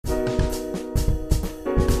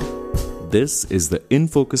This is the In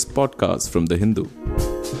Focus podcast from The Hindu.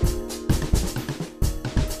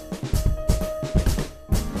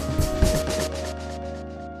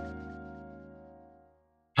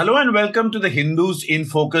 Hello and welcome to the Hindu's In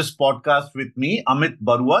Focus podcast with me, Amit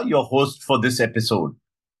Baruah, your host for this episode.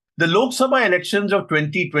 The Lok Sabha elections of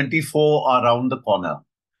 2024 are around the corner.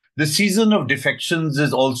 The season of defections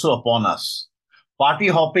is also upon us. Party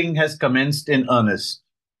hopping has commenced in earnest.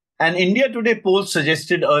 An India Today poll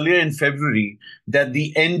suggested earlier in February that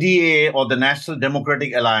the NDA or the National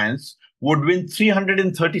Democratic Alliance would win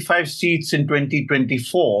 335 seats in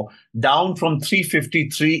 2024, down from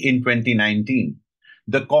 353 in 2019.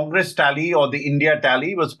 The Congress tally or the India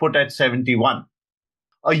tally was put at 71.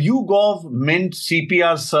 A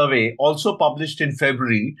YouGov-Mint-CPR survey, also published in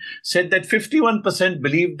February, said that 51%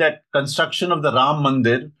 believed that construction of the Ram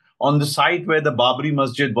Mandir on the site where the Babri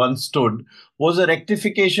Masjid once stood was a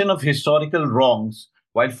rectification of historical wrongs,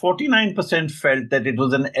 while 49% felt that it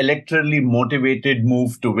was an electorally motivated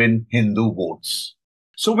move to win Hindu votes.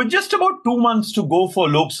 So with just about 2 months to go for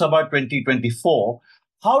Lok Sabha 2024,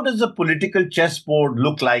 how does the political chessboard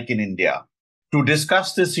look like in India? To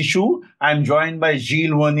discuss this issue, I'm joined by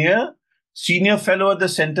Gilles Verniers, Senior Fellow at the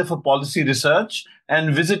Center for Policy Research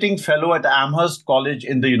and Visiting Fellow at Amherst College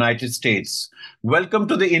in the United States. Welcome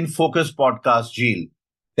to the In Focus podcast, Gilles.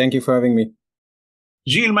 Thank you for having me.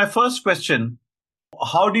 Gilles, my first question,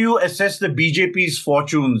 how do you assess the BJP's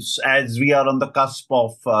fortunes as we are on the cusp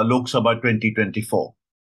of Lok Sabha 2024?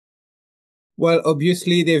 Well,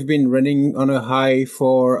 obviously, they've been running on a high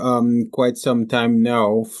for quite some time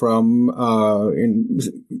now, from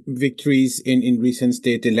victories in recent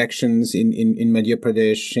state elections in Madhya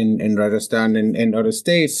Pradesh and Rajasthan and other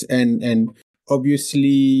states. And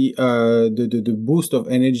obviously, the boost of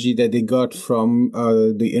energy that they got from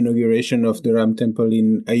the inauguration of the Ram Temple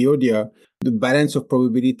in Ayodhya, the balance of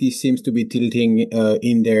probability seems to be tilting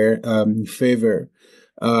in their favor.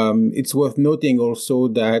 It's worth noting also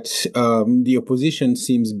that the opposition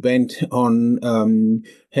seems bent on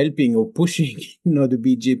helping or pushing, the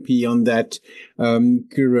BJP on that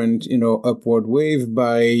current, upward wave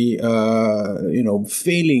by,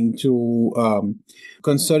 failing to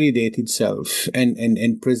consolidate itself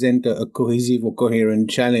and present a cohesive or coherent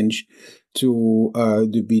challenge to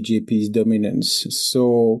the BJP's dominance.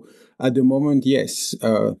 So at the moment, yes,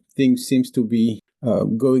 things seems to be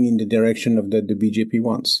going in the direction of that the BJP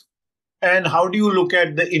wants. And how do you look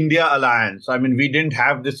at the India alliance? I mean, we didn't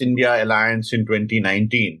have this India alliance in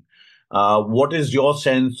 2019. What is your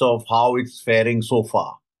sense of how it's faring so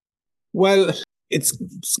far? Well, it's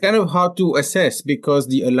kind of hard to assess because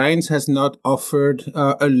the alliance has not offered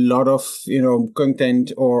a lot of,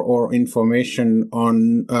 content or information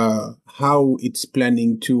on how it's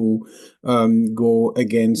planning to go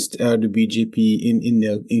against the BJP in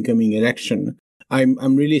the incoming election.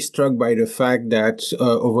 I'm really struck by the fact that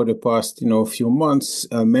over the past, few months,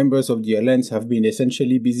 members of the alliance have been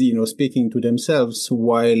essentially busy, speaking to themselves,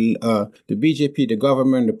 while the BJP, the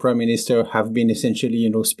government, the prime minister have been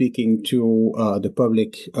essentially, speaking to the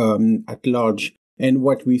public at large. And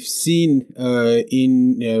what we've seen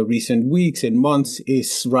in recent weeks and months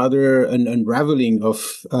is rather an unraveling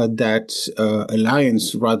of that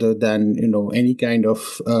alliance rather than, any kind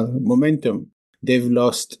of momentum. They've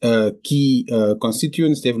lost key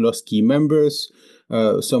constituents. They've lost key members.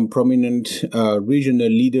 Some prominent regional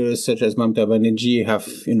leaders, such as Mamta Banerjee, have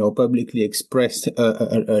publicly expressed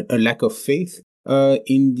a lack of faith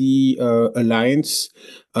in the alliance.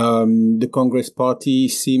 The Congress Party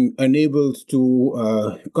seem unable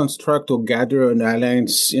to construct or gather an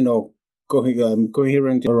alliance,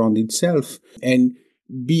 coherent around itself. And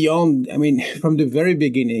beyond, from the very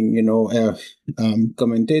beginning,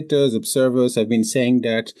 commentators, observers have been saying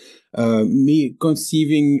that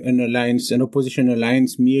conceiving an opposition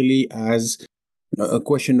alliance merely as a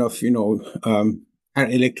question of,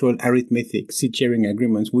 electoral arithmetic, seat-sharing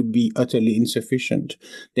agreements would be utterly insufficient.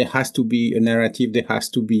 There has to be a narrative, there has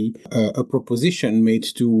to be a proposition made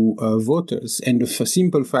to voters. And the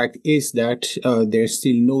simple fact is that there's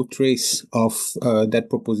still no trace of that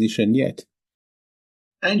proposition yet.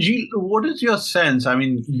 And Gilles, what is your sense?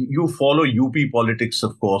 You follow UP politics,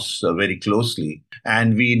 of course, very closely,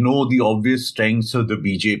 and we know the obvious strengths of the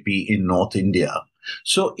BJP in North India.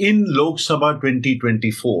 So in Lok Sabha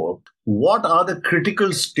 2024, what are the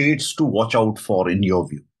critical states to watch out for in your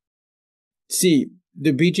view? See,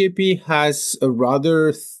 The BJP has a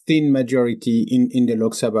rather thin majority in the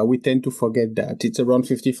Lok Sabha. We tend to forget that. It's around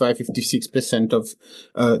 55-56% of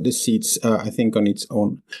the seats, I think, on its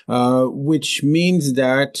own, which means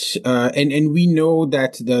that, and we know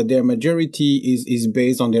that their majority is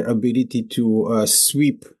based on their ability to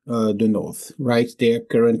sweep the North, right? They're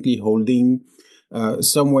currently holding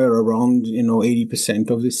somewhere around 80%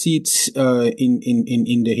 of the seats in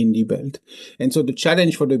the Hindi belt, and so the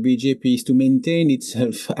challenge for the BJP is to maintain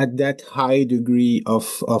itself at that high degree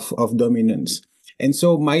of dominance. And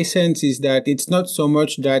so my sense is that it's not so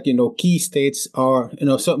much that key states are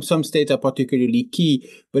some states are particularly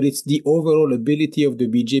key, but it's the overall ability of the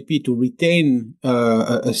BJP to retain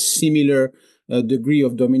a similar degree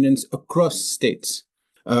of dominance across states.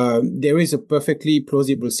 There is a perfectly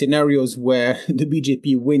plausible scenarios where the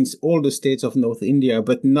BJP wins all the states of North India,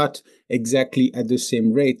 but not exactly at the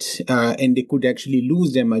same rate. And they could actually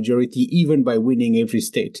lose their majority even by winning every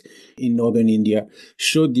state in Northern India,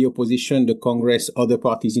 should the opposition, the Congress, other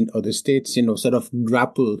parties in other states, sort of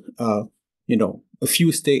grapple, a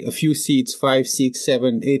few seats, 5, 6,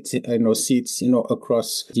 7, 8, seats,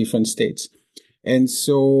 across different states. And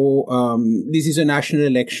so this is a national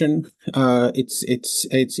election.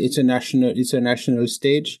 It's a national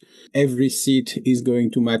stage. Every seat is going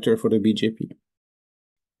to matter for the BJP.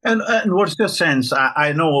 And what's your sense?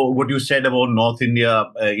 I know what you said about North India,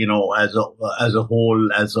 as a whole,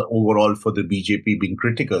 as a overall for the BJP being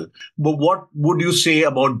critical. But what would you say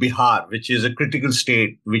about Bihar, which is a critical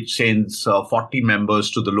state, which sends 40 members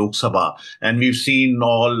to the Lok Sabha? And we've seen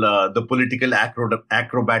all the political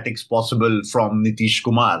acrobatics possible from Nitish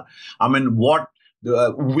Kumar. I mean, what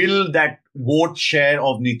will that vote share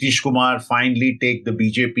of Nitish Kumar finally take the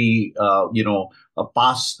BJP,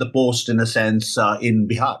 pass the post in a sense in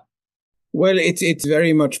Bihar? Well, it's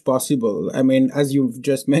very much possible. I mean, as you've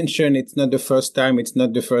just mentioned, it's not the first time, it's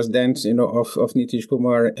not the first dance, of Nitish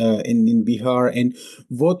Kumar in Bihar, and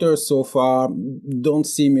voters so far don't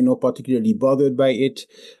seem, particularly bothered by it.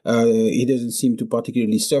 He doesn't seem to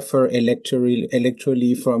particularly suffer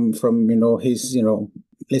electorally from his,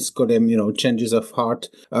 let's call them, changes of heart.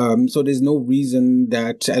 So there's no reason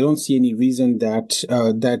that I don't see any reason that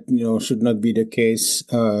should not be the case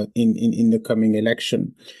in the coming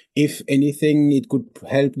election. If anything, it could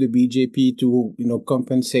help the BJP to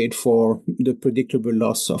compensate for the predictable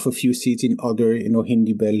loss of a few seats in other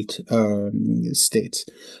Hindi belt states.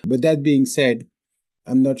 But that being said,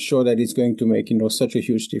 I'm not sure that it's going to make such a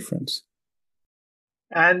huge difference.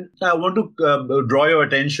 And I want to draw your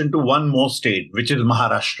attention to one more state, which is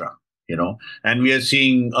Maharashtra, and we are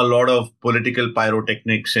seeing a lot of political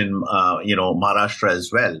pyrotechnics in, Maharashtra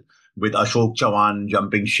as well, with Ashok Chavan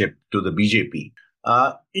jumping ship to the BJP.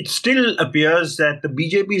 It still appears that the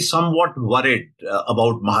BJP is somewhat worried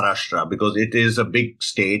about Maharashtra because it is a big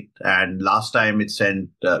state. And last time it sent,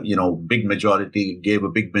 gave a big majority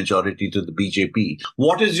to the BJP.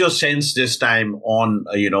 What is your sense this time on,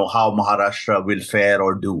 how Maharashtra will fare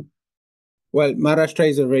or do? Well, Maharashtra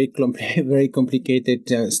is a very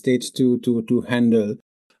complicated state to handle.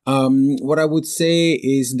 What I would say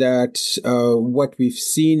is that what we've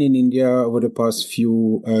seen in India over the past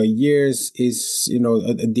few years is,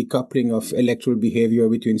 a decoupling of electoral behavior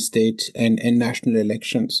between state and national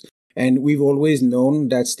elections. And we've always known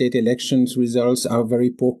that state elections results are very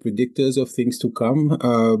poor predictors of things to come.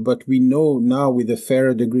 But we know now with a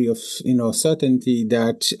fair degree of, certainty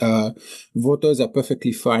that voters are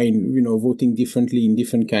perfectly fine, voting differently in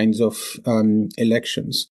different kinds of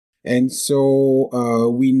elections. And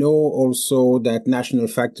so we know also that national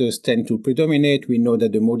factors tend to predominate. We know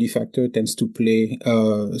that the Modi factor tends to play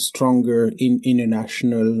stronger in a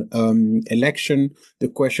national election. The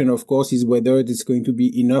question, of course, is whether it's going to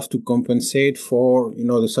be enough to compensate for,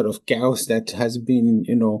 the sort of chaos that has been,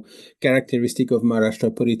 characteristic of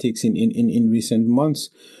Maharashtra politics in recent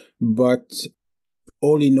months. But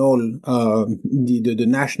all in all, the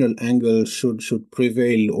national angle should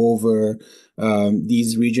prevail over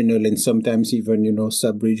these regional and sometimes even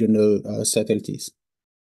sub-regional subtleties.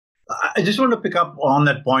 I just want to pick up on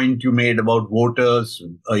that point you made about voters,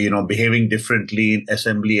 behaving differently in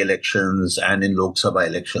assembly elections and in Lok Sabha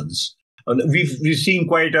elections. We've seen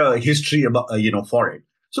quite a history about for it.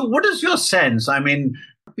 So, what is your sense? I mean,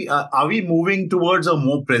 are we moving towards a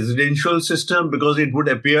more presidential system? Because it would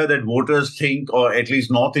appear that voters think, or at least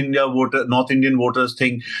North Indian voters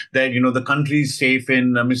think that, the country is safe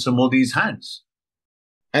in Mr. Modi's hands.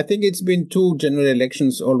 I think it's been 2 general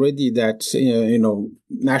elections already that,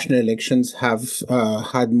 national elections have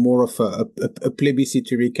had more of a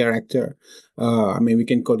plebiscitary character. We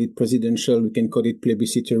can call it presidential, we can call it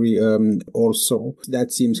plebiscitary also.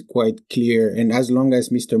 That seems quite clear. And as long as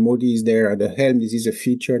Mr. Modi is there at the helm, this is a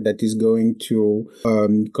feature that is going to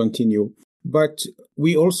continue. But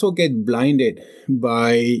we also get blinded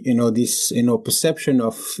by, this, perception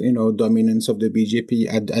of, dominance of the BJP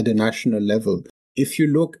at the national level. If you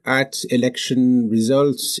look at election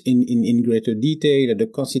results in greater detail at the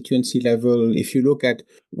constituency level, if you look at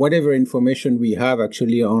whatever information we have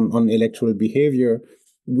actually on electoral behavior,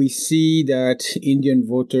 we see that Indian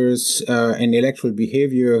voters and electoral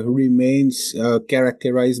behavior remains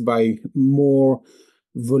characterized by more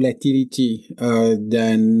volatility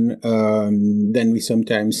than we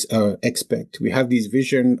sometimes expect. We have this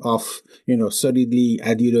vision of solidly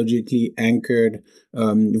ideologically anchored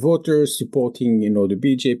voters supporting the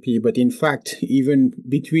BJP, but in fact, even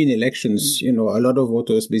between elections, a lot of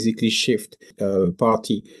voters basically shift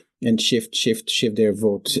party and shift their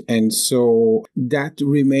vote, and so that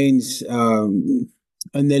remains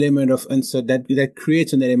an element of that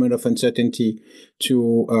creates an element of uncertainty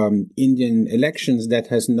to Indian elections that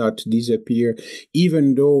has not disappeared,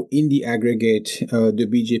 even though in the aggregate the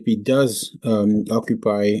BJP does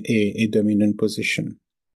occupy a dominant position.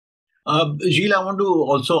 Gilles, I want to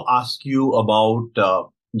also ask you about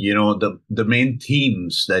the main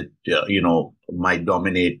themes that might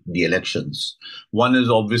dominate the elections. One is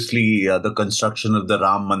obviously the construction of the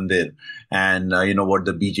Ram Mandir, and what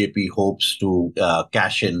the BJP hopes to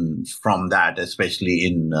cash in from that, especially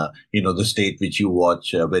in the state which you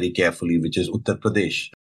watch very carefully, which is Uttar Pradesh.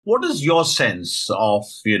 What is your sense of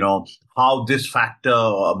how this factor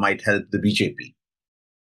might help the BJP?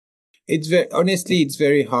 It's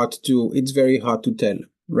very hard to tell,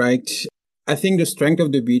 right? I think the strength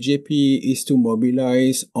of the BJP is to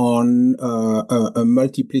mobilize on a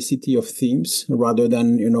multiplicity of themes rather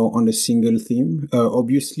than, on a single theme.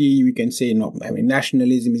 Obviously, we can say,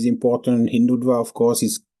 nationalism is important. Hindutva, of course,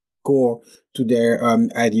 is core to their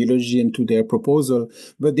ideology and to their proposal,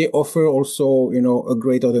 but they offer also, a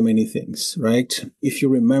great other many things, right? If you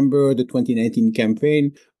remember the 2019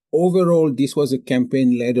 campaign, overall, this was a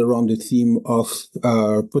campaign led around the theme of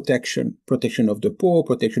protection of the poor,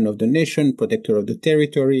 protection of the nation, protector of the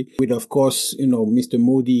territory, with, of course, Mr.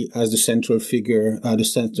 Modi as the central figure, the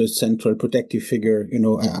central protective figure,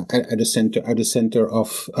 at the center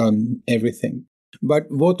of everything. But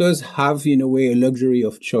voters have, in a way, a luxury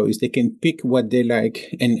of choice. They can pick what they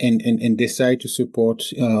like and decide to support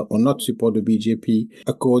or not support the BJP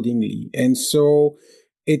accordingly. And so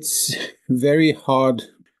it's very hard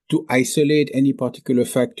to isolate any particular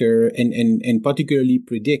factor and particularly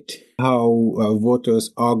predict how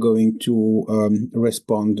voters are going to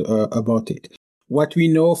respond about it. What we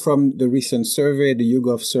know from the recent survey, the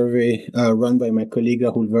YouGov survey run by my colleague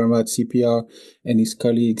Gilles Verniers at CPR and his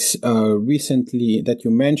colleagues recently that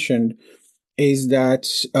you mentioned, is that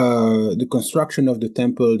the construction of the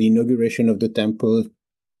temple, the inauguration of the temple,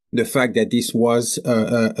 the fact that this was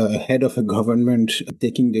a head of a government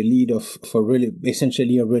taking the lead for really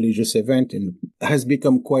essentially a religious event and has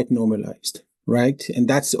become quite normalized, right? And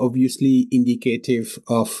that's obviously indicative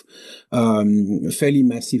of fairly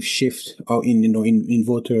massive shift in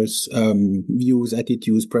voters' views,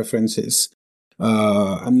 attitudes, preferences.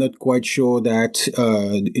 I'm not quite sure that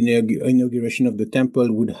the inauguration of the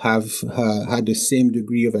temple would have had the same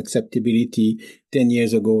degree of acceptability 10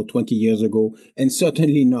 years ago, 20 years ago, and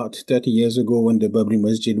certainly not 30 years ago when the Babri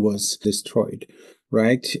Masjid was destroyed,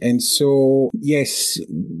 right? And so, yes,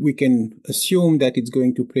 we can assume that it's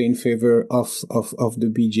going to play in favor of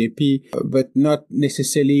the BJP, but not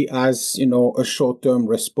necessarily as, a short-term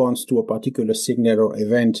response to a particular signal or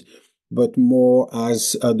event, but more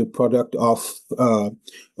as the product of a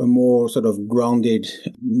more sort of grounded,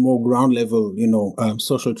 more ground level,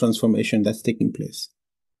 social transformation that's taking place.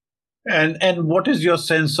 And what is your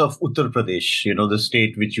sense of Uttar Pradesh, the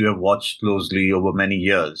state which you have watched closely over many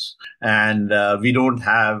years? And we don't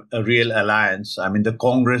have a real alliance. I mean, the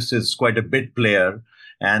Congress is quite a big player,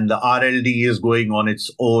 and the RLD is going on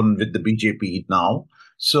its own with the BJP now.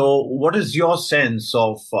 So what is your sense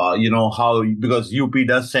of, how, because UP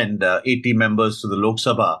does send 80 members to the Lok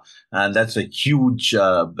Sabha, and that's a huge,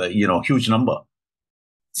 huge number.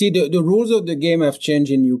 See, the rules of the game have changed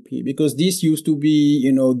in UP because this used to be,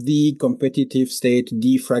 the competitive state,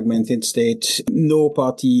 the fragmented state. No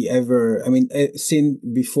party ever, since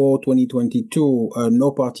before 2022,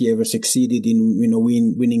 no party ever succeeded in,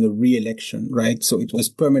 winning a re-election, right? So it was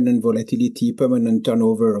permanent volatility, permanent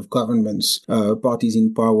turnover of governments, parties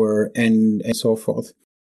in power, and so forth.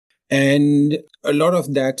 And a lot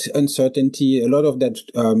of that uncertainty, a lot of that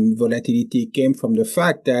volatility came from the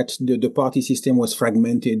fact that the party system was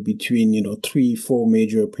fragmented between, 3-4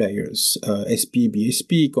 major players, SP,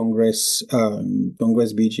 BSP, Congress,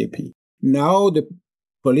 BJP. Now the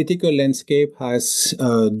political landscape has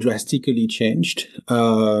drastically changed.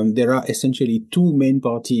 There are essentially two main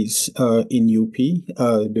parties in UP.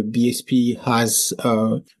 The BSP has,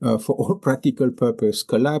 for all practical purpose,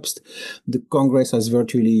 collapsed. The Congress has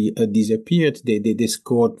virtually disappeared. They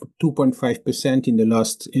scored 2.5% in the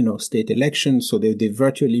last, state election. So they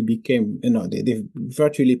virtually became, they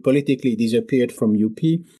virtually politically disappeared from UP.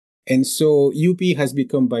 And so UP has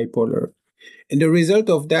become bipolar. And the result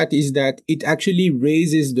of that is that it actually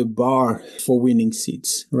raises the bar for winning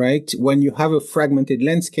seats, right? When you have a fragmented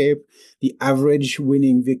landscape, the average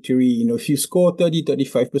winning victory, if you score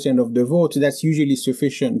 35% of the vote, that's usually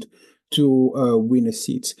sufficient to win a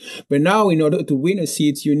seat. But now, in order to win a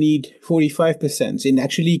seat, you need 45%, and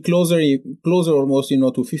actually closer almost,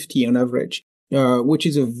 to 50 on average. Which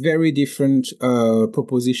is a very different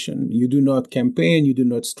proposition. You do not campaign, you do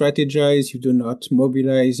not strategize, you do not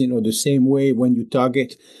mobilize, the same way when you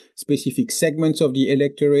target specific segments of the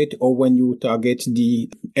electorate or when you target the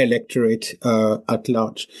electorate at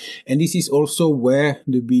large. And this is also where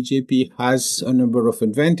the BJP has a number of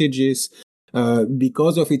advantages.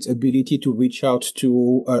 Because of its ability to reach out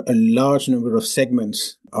to a large number of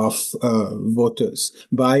segments of voters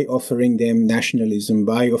by offering them nationalism,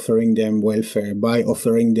 by offering them welfare, by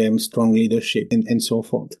offering them strong leadership, and so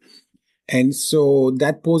forth. And so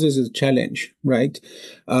that poses a challenge, right?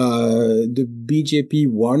 The BJP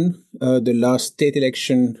won the last state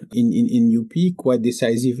election in UP quite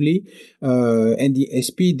decisively, and the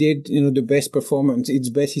SP did, the best performance, its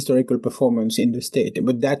best historical performance in the state,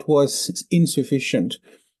 but that was insufficient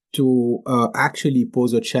to actually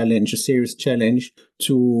pose a serious challenge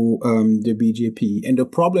to the BJP. And the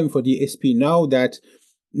problem for the SP now that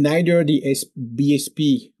neither the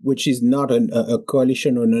BSP, which is not a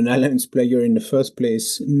coalition or an alliance player in the first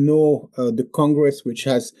place, nor the Congress, which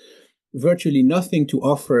has virtually nothing to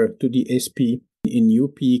offer to the SP in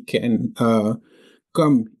UP, can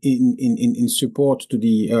come in support to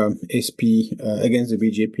the SP against the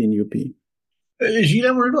BJP in UP. Gilles,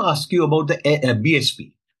 I wanted to ask you about the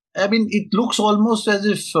BSP. I mean, it looks almost as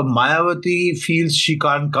if Mayawati feels she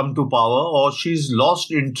can't come to power or she's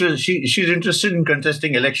lost interest. She's interested in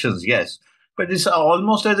contesting elections, yes. But it's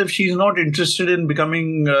almost as if she's not interested in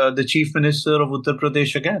becoming the chief minister of Uttar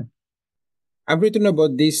Pradesh again. I've written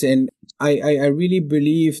about this, and I really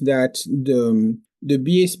believe that the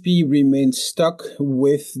BSP remains stuck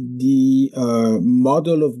with the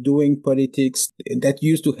model of doing politics that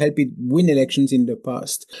used to help it win elections in the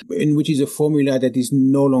past, in which is a formula that is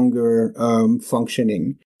no longer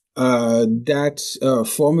functioning. That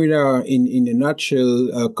formula, in a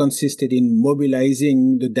nutshell, consisted in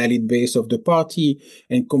mobilizing the Dalit base of the party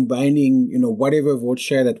and combining, whatever vote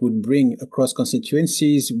share that would bring across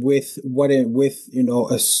constituencies with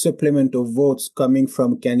a supplement of votes coming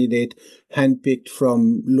from candidate handpicked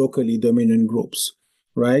from locally dominant groups.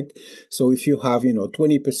 Right. So if you have,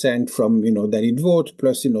 20% from, Dalit vote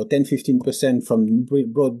plus, 10-15% from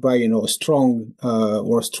brought by, a strong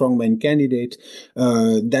or a strongman candidate,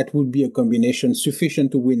 that would be a combination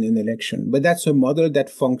sufficient to win an election. But that's a model that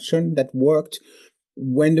functioned, that worked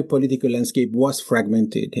when the political landscape was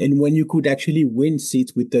fragmented and when you could actually win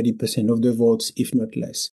seats with 30% of the votes, if not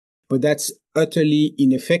less. But that's utterly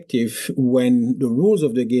ineffective when the rules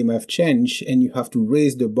of the game have changed and you have to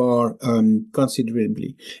raise the bar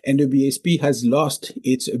considerably. And the BSP has lost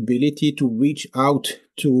its ability to reach out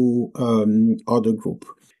to other group.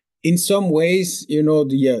 In some ways,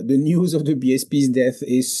 the news of the BSP's death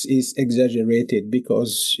is exaggerated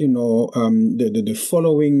because, the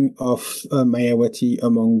following of Mayawati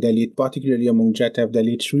among Dalit, particularly among Jatav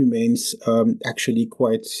Dalits, remains actually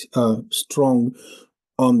quite strong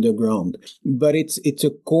on the ground. But it's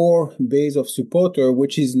a core base of supporter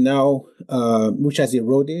which is now which has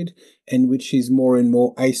eroded and which is more and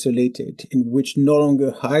more isolated, and which no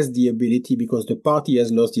longer has the ability, because the party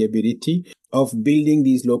has lost the ability of building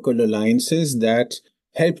these local alliances that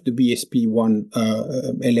helped the BSP won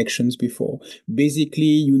elections before. Basically,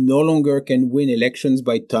 you no longer can win elections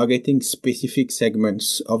by targeting specific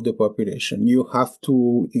segments of the population. You have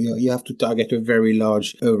to target a very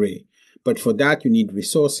large array. But for that, you need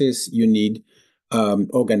resources, you need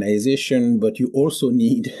organization, but you also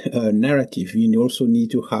need narrative. You also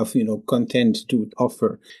need to have, content to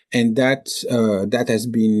offer, and that has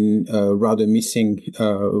been rather missing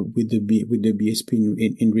with the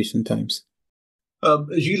BSP in recent times.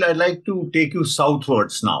 Gilles, I'd like to take you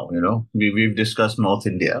southwards now. We've discussed North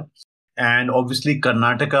India. And obviously,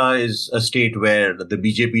 Karnataka is a state where the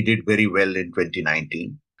BJP did very well in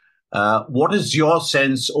 2019. What is your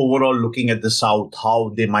sense overall looking at the South,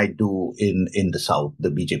 how they might do in the South, the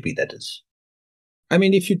BJP that is? I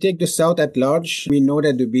mean, if you take the South at large, we know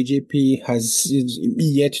that the BJP has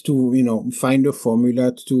yet to, find a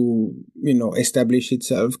formula to, establish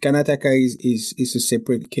itself. Karnataka is a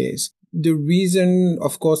separate case. The reason,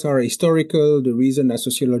 of course, are historical. The reason are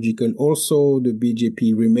sociological. Also, the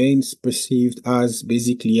BJP remains perceived as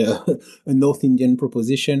basically a North Indian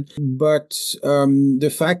proposition. But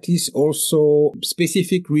the fact is also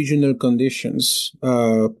specific regional conditions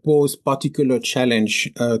pose particular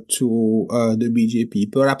challenge to the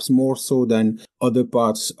BJP, perhaps more so than other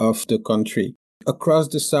parts of the country. Across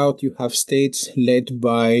the South, you have states led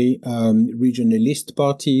by regionalist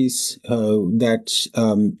parties that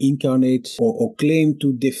incarnate or claim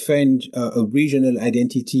to defend a regional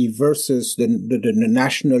identity versus the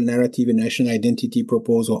national narrative and national identity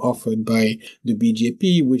proposal offered by the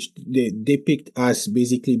BJP, which they depict as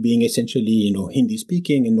basically being essentially,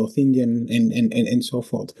 Hindi-speaking and North Indian and so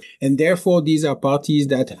forth. And therefore, these are parties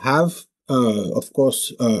that have of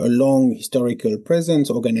course, a long historical presence,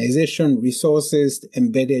 organization, resources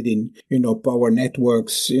embedded in, power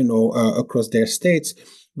networks, across their states.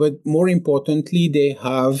 But more importantly, they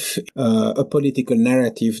have a political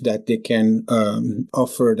narrative that they can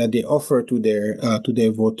offer to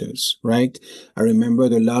their voters, right? I remember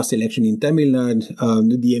the last election in Tamil Nadu,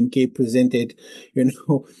 the DMK presented,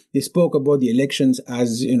 they spoke about the elections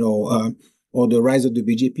as, or the rise of the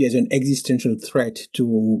BJP as an existential threat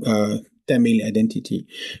to Tamil identity,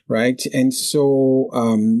 right? And so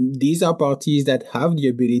these are parties that have the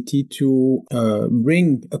ability to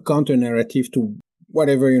bring a counter narrative to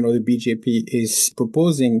whatever the BJP is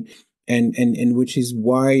proposing, and which is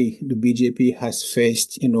why the BJP has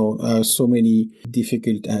faced so many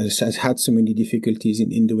has had so many difficulties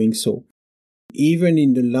in doing so. Even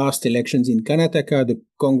in the last elections in Karnataka, the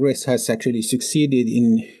Congress has actually succeeded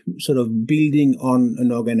in sort of building on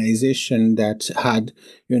an organization that had,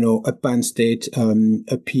 a pan-state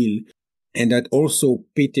appeal, and that also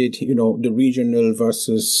pitted, the regional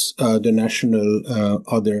versus the national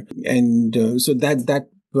other. And so that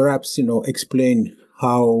perhaps, explain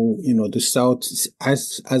how, the South,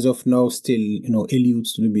 as of now, still,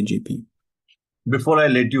 eludes to the BJP. Before I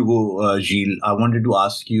let you go, Gilles, I wanted to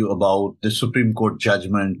ask you about the Supreme Court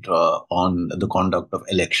judgment on the conduct of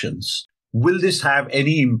elections. Will this have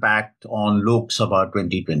any impact on Lok Sabha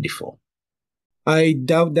 2024? I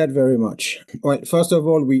doubt that very much. Well, first of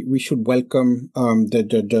all, we should welcome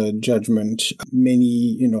the judgment.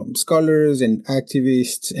 Many scholars and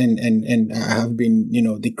activists and have been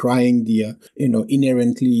decrying the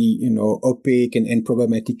inherently opaque and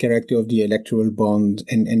problematic character of the electoral bond,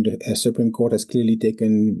 and the Supreme Court has clearly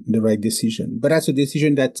taken the right decision. But that's a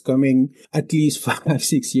decision that's coming at least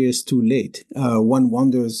 5-6 years too late. One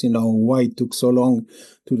wonders why it took so long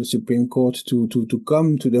to the Supreme Court to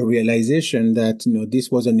come to the realization that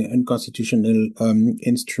this was an unconstitutional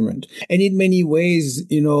instrument. And in many ways,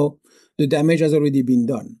 the damage has already been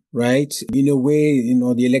done, right? In a way,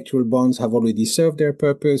 the electoral bonds have already served their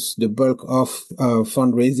purpose. The bulk of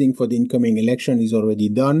fundraising for the incoming election is already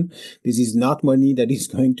done. This is not money that is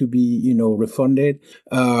going to be, refunded.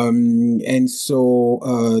 And so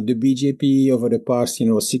the BJP over the past,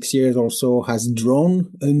 6 years or so has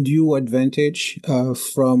drawn undue advantage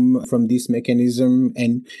from this mechanism.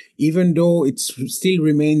 And even though it still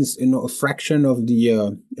remains, a fraction of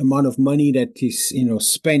the amount of money that is,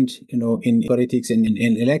 spent, in politics and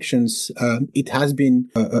in elections, it has been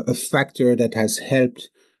a factor that has helped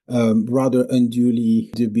rather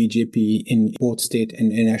unduly the BJP in both state and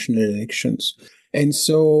national elections. And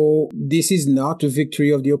so this is not a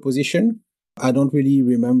victory of the opposition. I don't really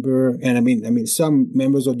remember, and I mean, some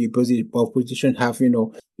members of the opposition have,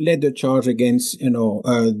 led the charge against,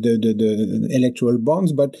 the electoral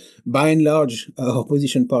bonds, but by and large,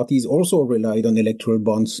 opposition parties also relied on electoral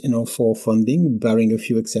bonds, for funding, barring a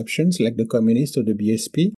few exceptions like the Communists or the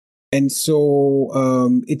BSP. And so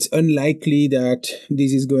it's unlikely that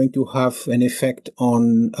this is going to have an effect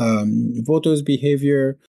on voters'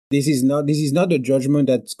 behavior. This is not a judgment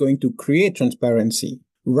that's going to create transparency.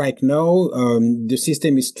 Right now, the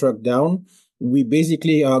system is struck down. We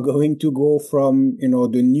basically are going to go from,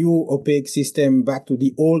 the new opaque system back to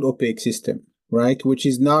the old opaque system, right? Which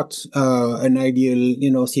is not an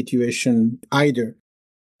ideal, situation either.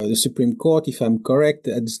 The Supreme Court, if I'm correct,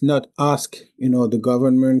 does not ask, the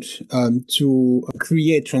government to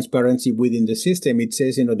create transparency within the system. It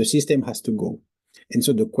says, the system has to go. And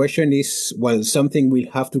so the question is, well, something will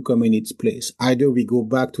have to come in its place. Either we go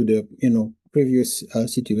back to the, previous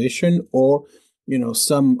situation, or,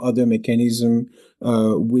 some other mechanism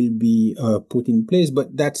will be put in place.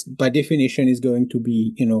 But that's by definition is going to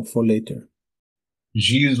be, for later.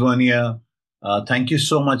 Gilles Verniers, thank you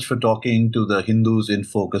so much for talking to the Hindus in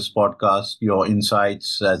Focus podcast. Your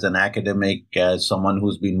insights as an academic, as someone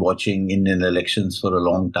who's been watching Indian elections for a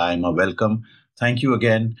long time, are welcome. Thank you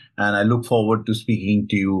again, and I look forward to speaking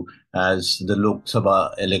to you as the Lok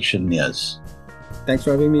Sabha election nears. Thanks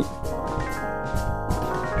for having me.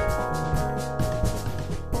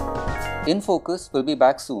 In Focus will be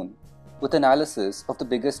back soon with analysis of the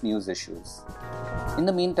biggest news issues. In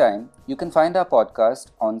the meantime, you can find our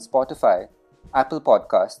podcast on Spotify, Apple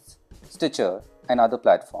Podcasts, Stitcher, and other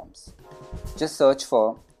platforms. Just search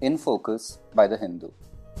for In Focus by The Hindu.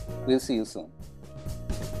 We'll see you soon.